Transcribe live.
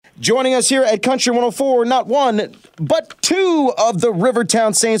Joining us here at Country 104, not one, but two of the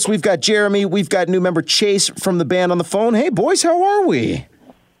Rivertown Saints. We've got Jeremy, we've got new member Chase from the band on the phone. Hey, boys, how are we?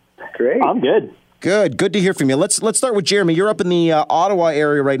 Great. I'm good. Good to hear from you. Let's start with Jeremy. You're up in the Ottawa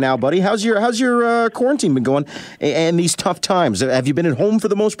area right now, buddy. How's your quarantine been going and these tough times? Have you been at home for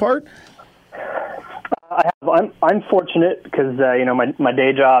the most part? I have. I'm fortunate because my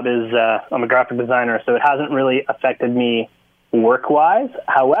day job is I'm a graphic designer, so it hasn't really affected me work-wise.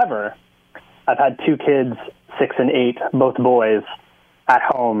 However, I've had two kids, 6 and 8, both boys, at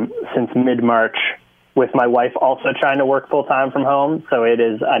home since mid-March, with my wife also trying to work full-time from home, so it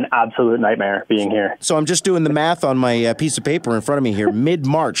is an absolute nightmare being here. So I'm just doing the math on my piece of paper in front of me here.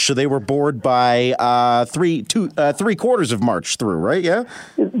 Mid-March, so they were bored by three quarters of March through, right? Yeah?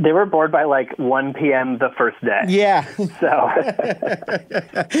 They were bored by like 1 p.m. the first day. Yeah. So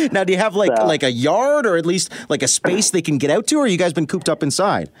now, do you have like a yard or at least like a space they can get out to, or you guys been cooped up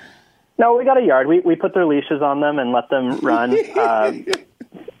inside? No, we got a yard. We put their leashes on them and let them run.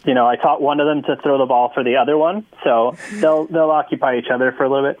 I taught one of them to throw the ball for the other one, so they'll occupy each other for a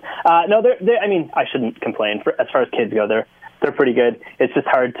little bit. No, I shouldn't complain. As far as kids go, they're pretty good. It's just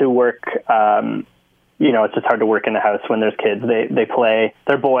hard to work. It's just hard to work in the house when there's kids. They play.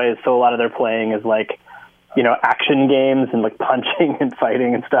 They're boys, so a lot of their playing is like, action games and like punching and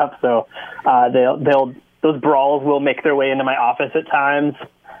fighting and stuff. So those brawls will make their way into my office at times.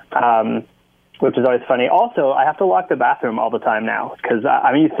 Which is always funny. Also, I have to lock the bathroom all the time now because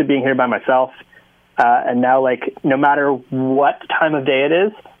I'm used to being here by myself. And now, no matter what time of day it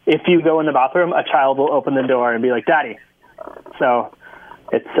is, if you go in the bathroom, a child will open the door and be like, "Daddy." So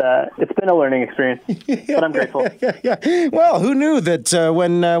it's been a learning experience, but I'm grateful. Yeah. Well, who knew that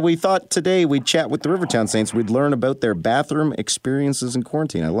when we thought today we'd chat with the Rivertown Saints, we'd learn about their bathroom experiences in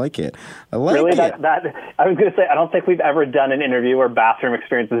quarantine. I like it. Really? That I was going to say, I don't think we've ever done an interview where bathroom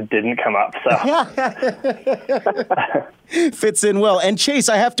experiences didn't come up. So fits in well. And Chase,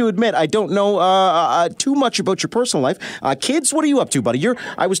 I have to admit, I don't know too much about your personal life. Kids, what are you up to, buddy?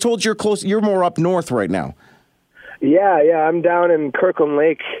 I was told you're close. You're more up north right now. Yeah, I'm down in Kirkland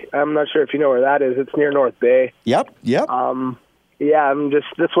Lake. I'm not sure if you know where that is. It's near North Bay. Yep. That's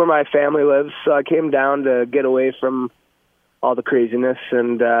where my family lives. So I came down to get away from all the craziness,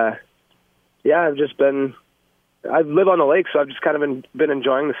 and I live on the lake, so I've just kind of been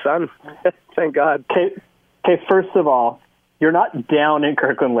enjoying the sun. Thank God. Okay, first of all, you're not down in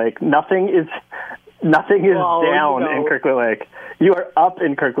Kirkland Lake. Nothing is down in Kirkland Lake. You are up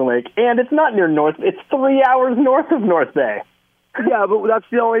in Kirkland Lake, and it's not near North. It's 3 hours north of North Bay. Yeah, but that's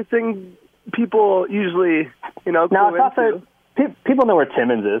the only thing people usually, Now, people know where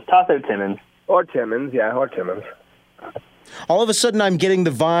Timmins is. Toss out Timmins. Or Timmins. All of a sudden, I'm getting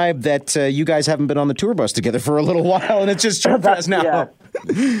the vibe that you guys haven't been on the tour bus together for a little while, and it's just jumped us now. Yeah,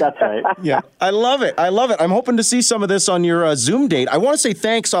 that's right. Yeah, I love it. I'm hoping to see some of this on your Zoom date. I want to say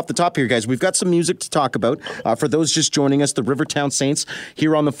thanks off the top here, guys. We've got some music to talk about. For those just joining us, the Rivertown Saints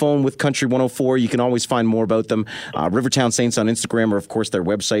here on the phone with Country 104. You can always find more about them. Rivertown Saints on Instagram or, of course, their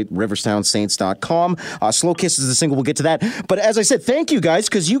website, rivertownsaints.com. Slow Kiss is the single. We'll get to that. But as I said, thank you guys,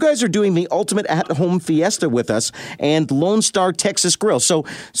 because you guys are doing the ultimate at-home fiesta with us and Lone Star Texas Grill. So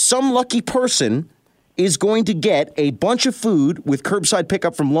some lucky person is going to get a bunch of food with curbside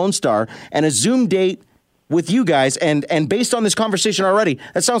pickup from Lone Star and a Zoom date with you guys. And based on this conversation already,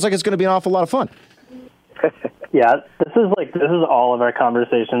 that sounds like it's going to be an awful lot of fun. Yeah, this is all of our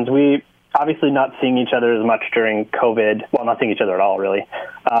conversations. We obviously not seeing each other as much during COVID. Well, not seeing each other at all, really,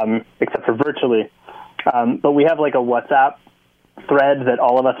 except for virtually. But we have like a WhatsApp thread that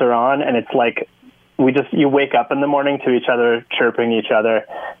all of us are on, and it's like you wake up in the morning to each other, chirping each other,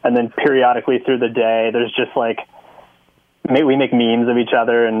 and then periodically through the day, there's just we make memes of each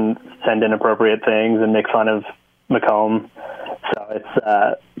other and send inappropriate things and make fun of Macomb. So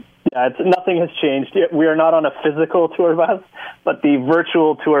it's nothing has changed. We are not on a physical tour bus, but the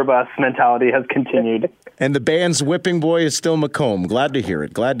virtual tour bus mentality has continued. And the band's whipping boy is still Macomb. Glad to hear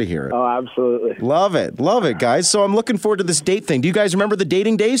it. Oh, absolutely. Love it, guys. So I'm looking forward to this date thing. Do you guys remember the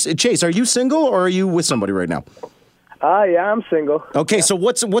dating days? Chase, are you single or are you with somebody right now? Yeah, I'm single. Okay, yeah. So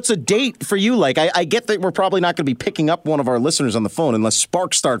what's a date for you like? I get that we're probably not going to be picking up one of our listeners on the phone unless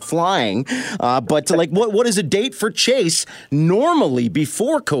sparks start flying. But what is a date for Chase normally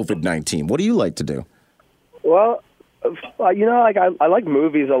before COVID-19? What do you like to do? Well, I like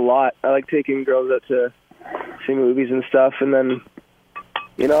movies a lot. I like taking girls out to see movies and stuff, and then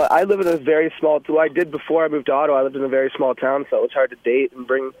I live in a very small. Well, I did before I moved to Ottawa. I lived in a very small town, so it was hard to date and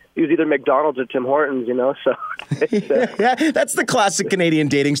bring. It was either McDonald's or Tim Hortons, So yeah, that's the classic Canadian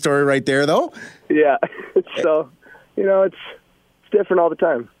dating story right there, though. Yeah. So, it's different all the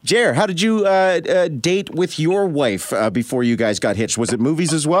time. Jer, how did you date with your wife before you guys got hitched? Was it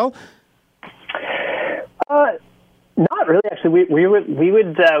movies as well? Not really, actually. We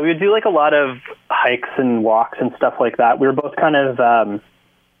would do like a lot of hikes and walks and stuff like that. We were both kind of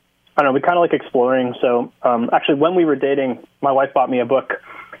I don't know, we kind of like exploring. So actually, when we were dating, my wife bought me a book.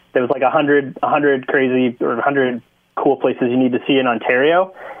 There was like 100 crazy or 100 cool places you need to see in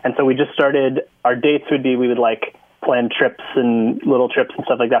Ontario. And so we just started, our dates would be, we would like plan trips and little trips and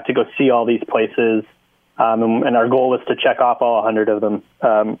stuff like that to go see all these places. And our goal was to check off all 100 of them,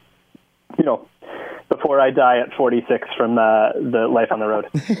 before I die at 46 from the life on the road.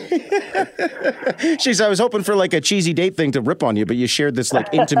 Jeez, I was hoping for like a cheesy date thing to rip on you, but you shared this like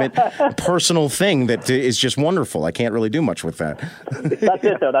intimate, personal thing that is just wonderful. I can't really do much with that. That's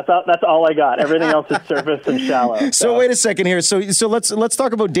it, though. That's all I got. Everything else is surface and shallow. So wait a second here. So let's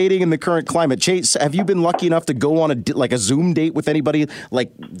talk about dating in the current climate. Chase, have you been lucky enough to go on a Zoom date with anybody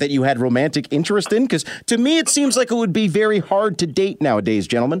like that you had romantic interest in? Because to me, it seems like it would be very hard to date nowadays,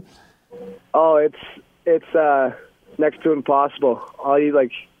 gentlemen. Oh, it's next to impossible.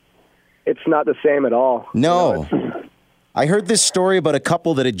 It's not the same at all. No. I heard this story about a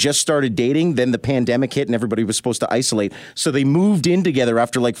couple that had just started dating, then the pandemic hit and everybody was supposed to isolate. So they moved in together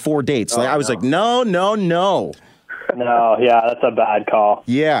after like 4 dates. I was like, no. No, yeah, that's a bad call.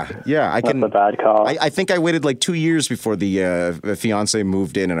 Yeah. That's a bad call. I think I waited like 2 years before the fiance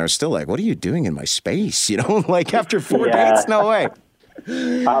moved in, and I was still like, what are you doing in my space? Like after 4 dates? No way.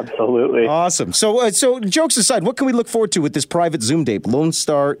 Absolutely. Awesome. So jokes aside, what can we look forward to with this private Zoom date? Lone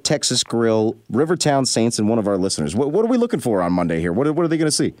Star, Texas Grill, Rivertown Saints, and one of our listeners. What are we looking for on Monday here? What are they going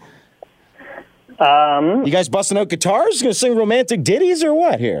to see? You guys busting out guitars? Going to sing romantic ditties or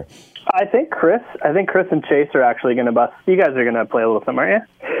what here? I think Chris and Chase are actually going to bust. You guys are going to play a little something, aren't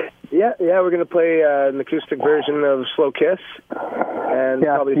you? Yeah, we're going to play an acoustic version of Slow Kiss and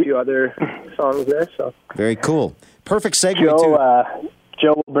probably a few other songs there. So very cool. Perfect segue,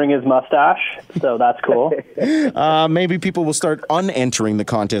 Joe will bring his mustache, so that's cool. Maybe people will start unentering the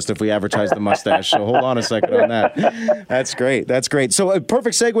contest if we advertise the mustache, so hold on a second on that. That's great. So a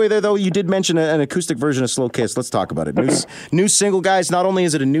perfect segue there, though. You did mention an acoustic version of Slow Kiss. Let's talk about it. New single, guys. Not only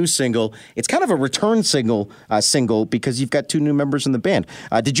is it a new single, it's kind of a return single because you've got 2 new members in the band.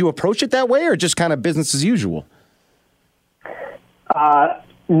 Did you approach it that way or just kind of business as usual?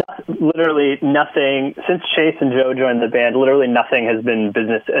 Literally nothing. Since Chase and Joe joined the band, literally nothing has been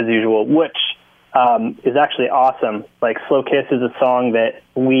business as usual, which is actually awesome. Like Slow Kiss is a song that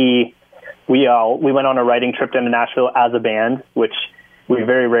we went on a writing trip down to Nashville as a band, which we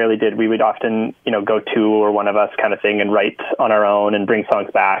very rarely did. We would often, go 2 or one of us kind of thing and write on our own and bring songs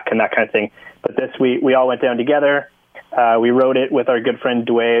back and that kind of thing. But this, we all went down together. We wrote it with our good friend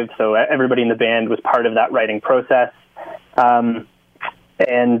Dwayne, so everybody in the band was part of that writing process.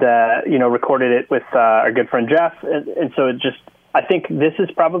 And recorded it with our good friend Jeff. And so I think this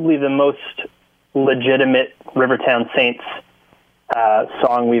is probably the most legitimate Rivertown Saints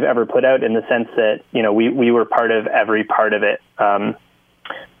song we've ever put out, in the sense that, we were part of every part of it from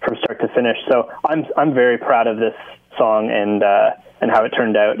start to finish. So I'm very proud of this song and how it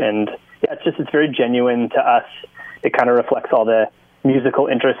turned out. And yeah, it's very genuine to us. It kind of reflects all the musical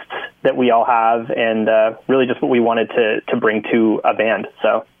interests that we all have, and really just what we wanted to bring to a band.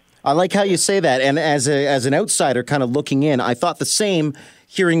 So I like how you say that. And as an outsider kind of looking in, I thought the same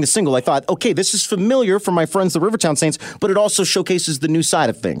hearing the single. I thought, okay, this is familiar from my friends, the Rivertown Saints, but it also showcases the new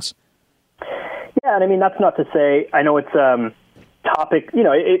side of things. Yeah, and I mean, that's not to say, I know it's topic,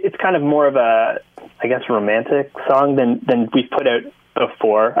 it's kind of more of a, I guess, romantic song than we've put out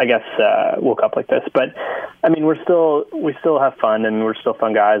before, I guess, Woke Up Like This. But I mean, we still have fun, and we're still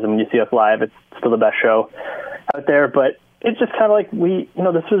fun guys. And when you see us live, it's still the best show out there. But it's just kind of like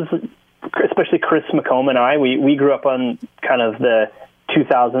this was, especially Chris McComb and I, we grew up on kind of the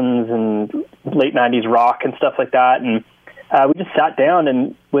 2000s and late 90s rock and stuff like that. And we just sat down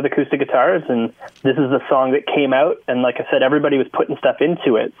and with acoustic guitars, and this is the song that came out. And like I said, everybody was putting stuff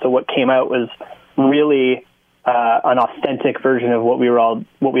into it. So what came out was really an authentic version of what we all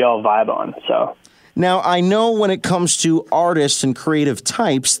vibe on. So now, I know when it comes to artists and creative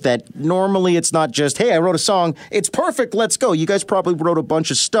types that normally it's not just, hey, I wrote a song, it's perfect, let's go. You guys probably wrote a bunch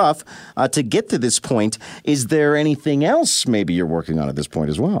of stuff to get to this point. Is there anything else maybe you're working on at this point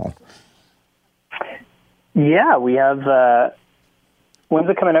as well? Yeah, we have. When's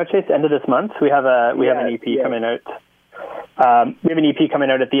it coming out, Chase? End of this month. We have an EP coming out. We have an EP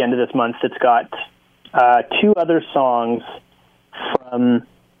coming out at the end of this month. It's got 2 other songs from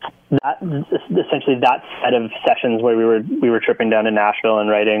that, essentially that set of sessions where we were tripping down to Nashville and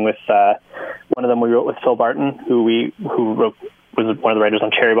writing with one of them we wrote with Phil Barton, who wrote was one of the writers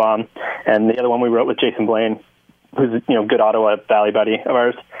on Cherry Bomb, and the other one we wrote with Jason Blaine, who's good Ottawa Valley buddy of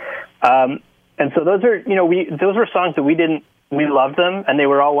ours. And so those are those were songs that we loved them, and they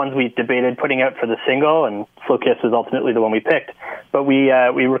were all ones we debated putting out for the single, and Slow Kiss was ultimately the one we picked. But we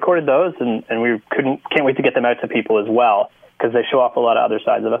recorded those, and we can't wait to get them out to people as well, because they show off a lot of other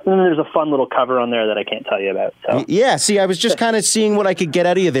sides of us. And then there's a fun little cover on there that I can't tell you about. So. Yeah, see, I was just kind of seeing what I could get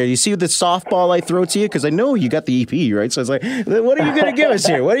out of you there. You see the softball I throw to you? Because I know you got the EP, right? So I was like, what are you going to give us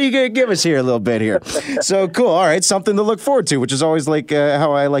here? What are you going to give us here a little bit here? So cool. All right, something to look forward to, which is always like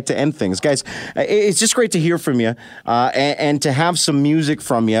how I like to end things. Guys, it's just great to hear from you and to have some music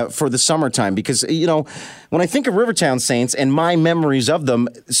from you for the summertime, because, when I think of Rivertown Saints and my memories of them,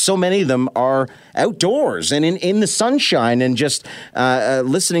 so many of them are outdoors and in the sunshine and just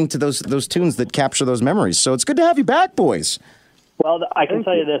listening to those tunes that capture those memories. So it's good to have you back, boys. Well, I can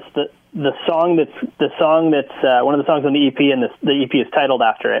tell you this: the song that's one of the songs on the EP, and the EP is titled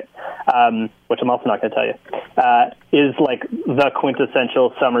after it, which I'm also not going to tell you, is like the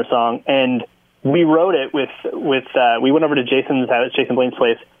quintessential summer song. And we wrote it with we went over to Jason's house, Jason Blaine's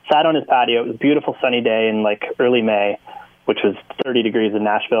place, sat on his patio. It was a beautiful sunny day in like early May, which was 30 degrees in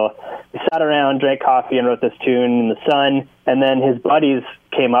Nashville. We sat around, drank coffee, and wrote this tune in the sun. And then his buddies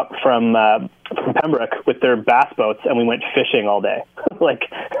came up from Pembroke with their bass boats, and we went fishing all day.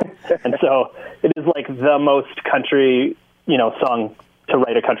 And so it is like the most country, song to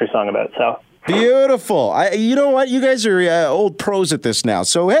write a country song about. So. Beautiful. You know what? You guys are old pros at this now.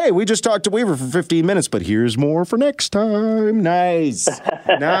 So, hey, we just talked to Weaver for 15 minutes, but here's more for next time. Nice.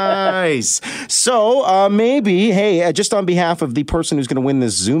 Nice. So, maybe, hey, just on behalf of the person who's going to win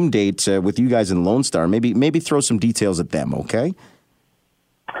this Zoom date with you guys in Lone Star, maybe throw some details at them, okay?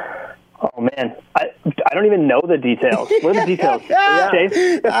 Oh, man. I don't even know the details. What are the details?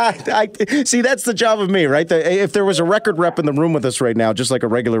 Chase? See, that's the job of me, right? If there was a record rep in the room with us right now, just like a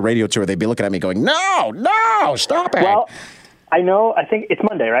regular radio tour, they'd be looking at me going, no, stop it. Well, I think it's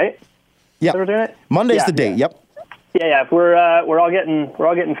Monday, right? Yeah. We're doing it? Monday's the date, yep. Yeah. We're all getting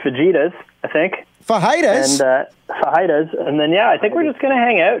fajitas, I think. Fajitas? And fajitas. And then, I think we're just going to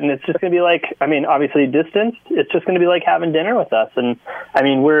hang out, and it's just going to be like, obviously distanced. It's just going to be like having dinner with us. And,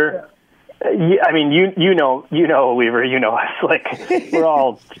 we're... you know, Weaver, you know us. Like, we're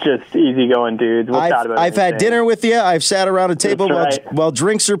all just easygoing dudes. We'll chat about I've had dinner with you. I've sat around a table while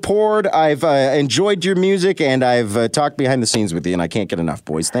drinks are poured. I've enjoyed your music, and I've talked behind the scenes with you, and I can't get enough,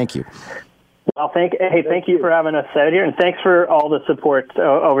 boys. Thank you. Well, thank you for having us out here, and thanks for all the support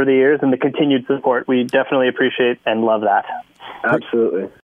over the years and the continued support. We definitely appreciate and love that. Absolutely.